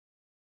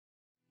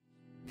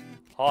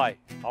Hi,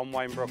 I'm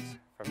Wayne Brooks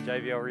from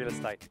JVL Real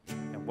Estate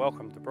and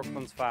welcome to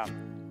Brooklands Farm.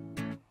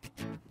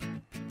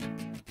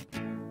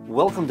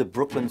 Welcome to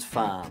Brooklands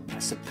Farm,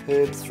 a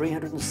superb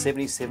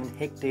 377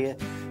 hectare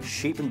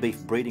sheep and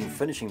beef breeding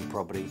finishing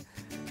property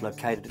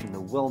located in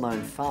the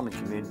well-known farming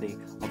community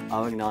of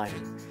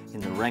Oangaiti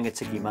in the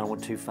Rangitikei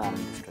Manawatu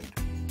farming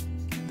district.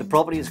 The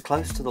property is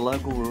close to the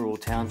local rural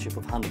township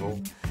of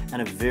Hunterville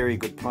and a very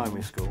good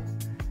primary school,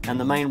 and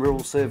the main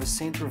rural service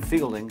centre of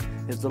Fielding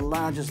is the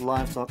largest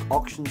livestock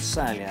auction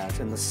sale yards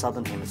in the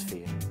southern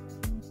hemisphere.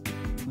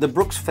 The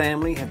Brooks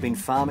family have been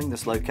farming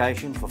this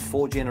location for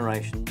 4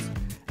 generations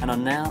and are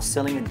now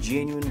selling a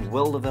genuine,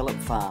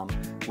 well-developed farm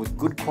with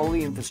good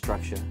quality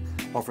infrastructure,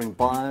 offering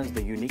buyers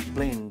the unique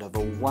blend of a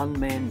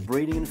one-man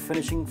breeding and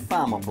finishing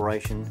farm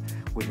operation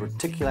with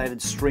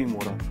reticulated stream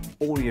water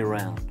all year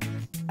round,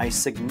 a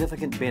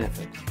significant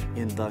benefit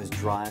in those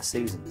drier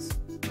seasons.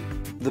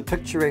 The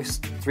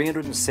picturesque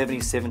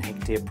 377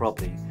 hectare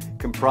property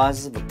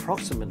comprises of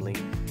approximately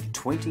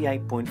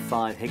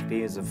 28.5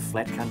 hectares of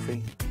flat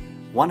country,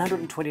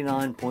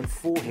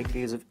 129.4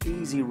 hectares of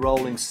easy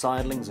rolling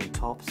sidelings and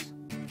tops,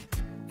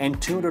 and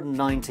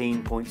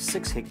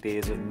 219.6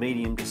 hectares of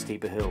medium to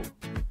steeper hill,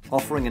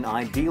 offering an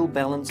ideal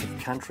balance of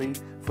country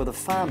for the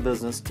farm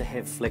business to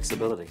have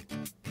flexibility.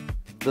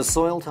 The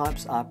soil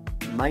types are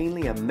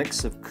mainly a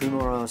mix of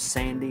Kumaroa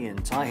sandy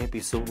and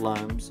Taihepe silt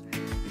loams,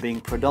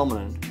 being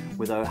predominant,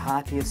 with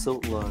Ohakea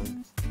silt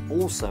loam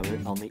also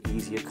on the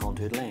easier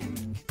contoured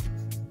land.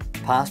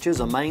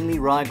 Pastures are mainly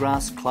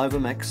ryegrass clover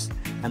mix,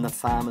 and the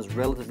farm is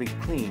relatively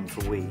clean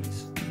for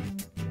weeds.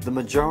 The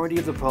majority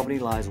of the property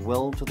lies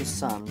well to the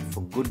sun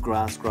for good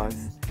grass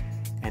growth,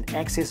 and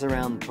access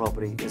around the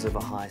property is of a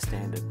high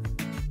standard.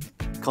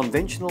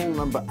 Conventional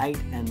number 8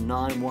 and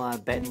 9 wire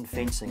batten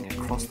fencing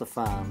across the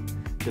farm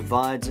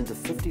divides into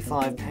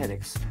 55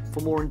 paddocks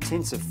for more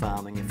intensive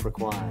farming if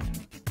required,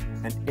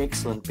 an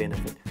excellent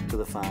benefit to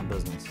the farm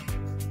business.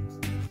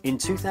 In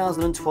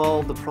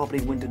 2012, the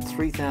property wintered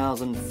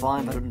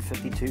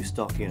 3,552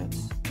 stock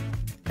units.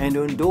 And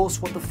to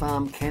endorse what the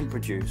farm can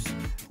produce,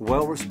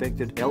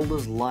 well-respected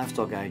Elders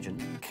livestock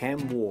agent Cam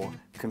Moore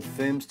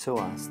confirms to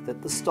us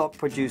that the stock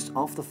produced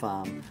off the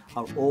farm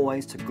are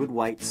always to good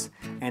weights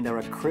and are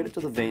a credit to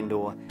the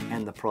vendor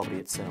and the property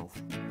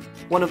itself.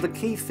 One of the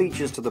key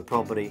features to the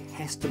property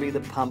has to be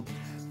the pump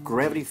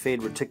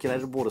gravity-fed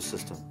reticulated water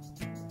system.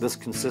 This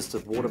consists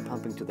of water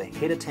pumping to the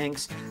header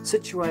tanks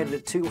situated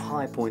at 2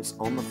 high points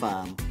on the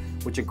farm,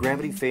 which are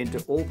gravity-fed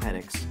to all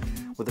paddocks,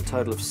 with a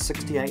total of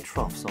 68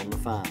 troughs on the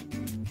farm.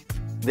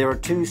 There are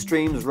 2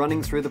 streams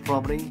running through the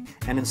property,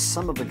 and in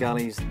some of the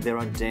gullies there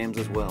are dams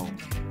as well.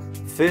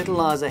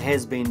 Fertiliser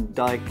has been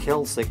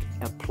dicalcic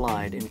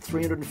applied in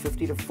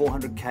 350 to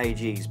 400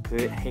 kgs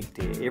per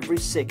hectare every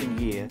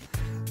second year,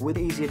 with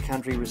easier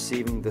country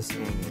receiving this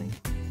annually.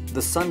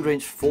 The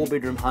sun-drenched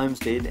 4-bedroom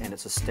homestead and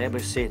its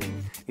established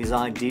setting is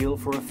ideal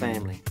for a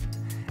family,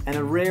 and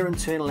a rare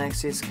internal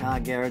access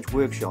car garage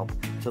workshop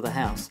to the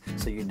house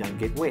so you don't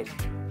get wet.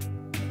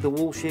 The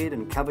woolshed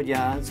and covered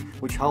yards,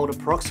 which hold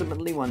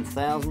approximately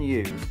 1,000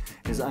 ewes,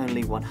 is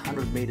only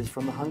 100 metres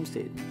from the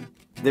homestead.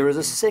 There is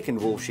a second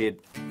woolshed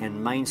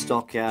and main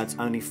stockyards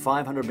only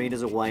 500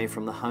 metres away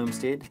from the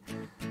homestead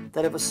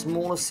that have a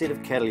smaller set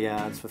of cattle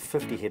yards for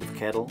 50 head of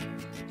cattle.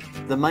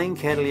 The main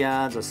cattle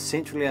yards are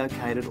centrally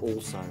located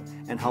also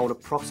and hold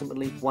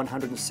approximately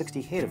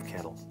 160 head of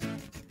cattle.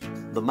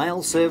 The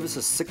mail service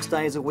is 6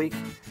 days a week,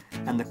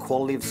 and the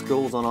quality of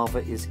schools on offer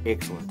is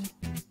excellent.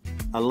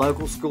 A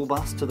local school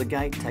bus to the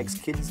gate takes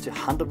kids to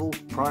Hunterville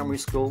Primary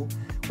School,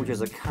 which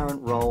has a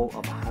current roll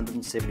of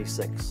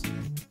 176.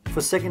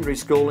 For secondary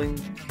schooling,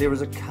 there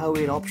is a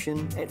co-ed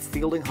option at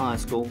Fielding High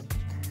School,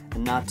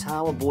 and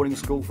Ngātawa Boarding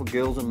School for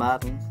girls in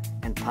Martin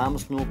and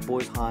Palmerston North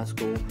Boys High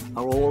School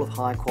are all of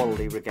high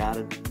quality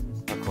regarded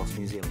across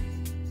New Zealand.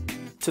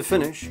 To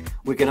finish,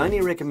 we can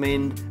only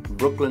recommend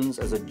Brooklands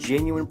as a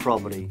genuine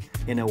property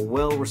in a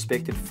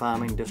well-respected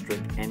farming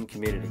district and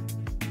community.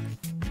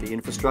 The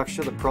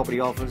infrastructure the property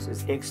offers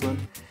is excellent,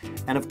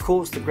 and of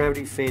course the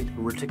gravity-fed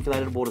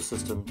reticulated water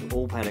system to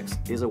all paddocks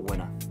is a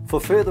winner. For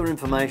further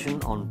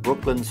information on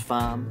Brooklands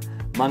Farm,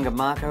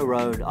 Mangamako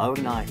Road,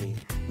 Oangaiti,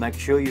 make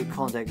sure you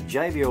contact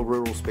JVL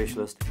Rural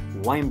Specialist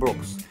Wayne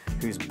Brooks,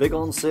 whose big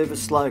on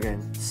service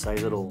slogan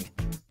says it all.